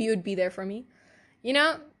 I knew you'd be there for me.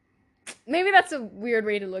 Maybe that's a weird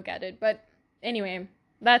way to look at it. But anyway,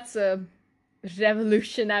 that's a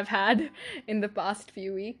revolution I've had in the past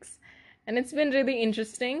few weeks. And it's been really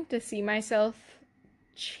interesting to see myself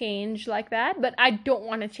change like that. But I don't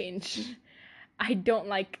want to change. I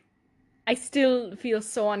still feel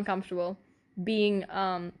so uncomfortable being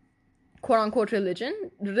quote-unquote religious.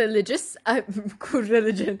 Religion.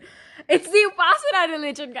 It's the Upasana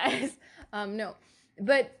religion, guys. No.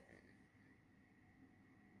 But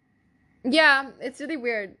yeah, it's really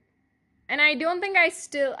weird. And I don't think I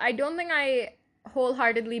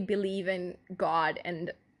wholeheartedly believe in God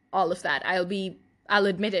and all of that. I'll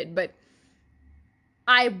admit it, but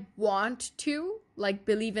I want to, like,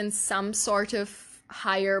 believe in some sort of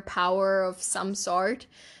higher power of some sort,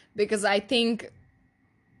 because I think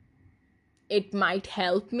it might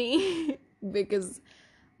help me. Because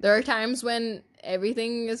there are times when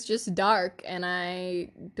everything is just dark and I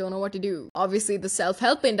don't know what to do. Obviously, the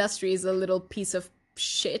self-help industry is a little piece of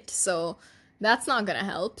shit, so that's not gonna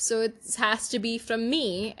help. So it has to be from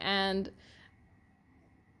me, and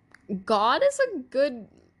God is a good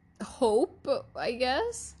hope, I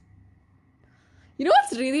guess. You know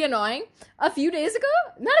what's really annoying? A few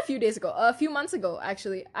months ago,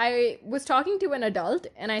 actually, I was talking to an adult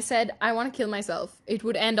and I said, I want to kill myself. It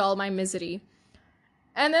would end all my misery.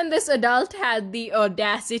 And then this adult had the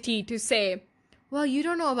audacity to say, well, you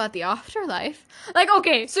don't know about the afterlife. Like,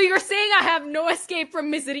 okay, so you're saying I have no escape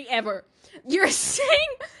from misery ever. You're saying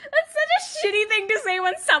that's such a shitty thing to say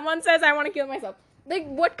when someone says I want to kill myself. Like,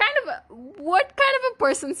 what kind of a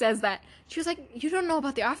person says that? She was like, you don't know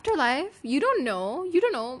about the afterlife. You don't know.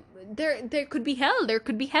 There could be hell. There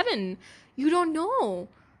could be heaven. You don't know.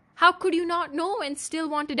 How could you not know and still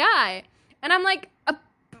want to die? And I'm like, how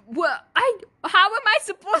am I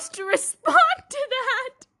supposed to respond to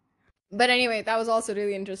that? But anyway, that was also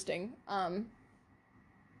really interesting.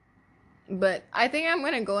 But I think I'm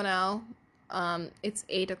gonna go now. It's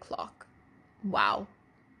 8:00. Wow.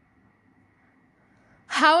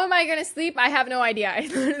 How am I gonna sleep? I have no idea. I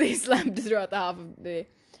literally slept throughout the half of the day.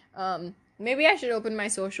 Maybe I should open my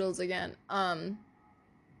socials again.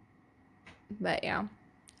 But yeah.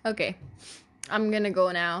 Okay. I'm gonna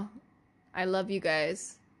go now. I love you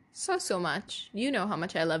guys so much. You know how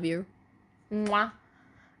much I love you. Mwah.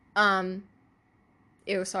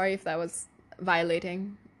 Ew, sorry if that was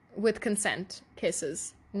violating. With consent.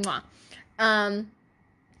 Kisses. Mwah.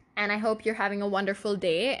 And I hope you're having a wonderful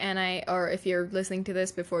day, or if you're listening to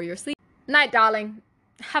this before you're asleep. Night, darling.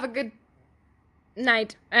 Have a good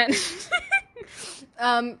night. And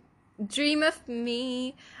dream of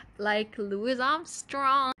me like Louis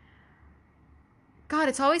Armstrong. God,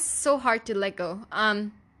 it's always so hard to let go.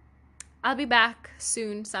 I'll be back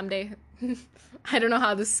soon, someday. I don't know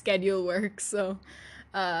how the schedule works, so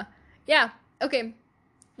yeah. Okay,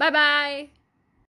 bye bye.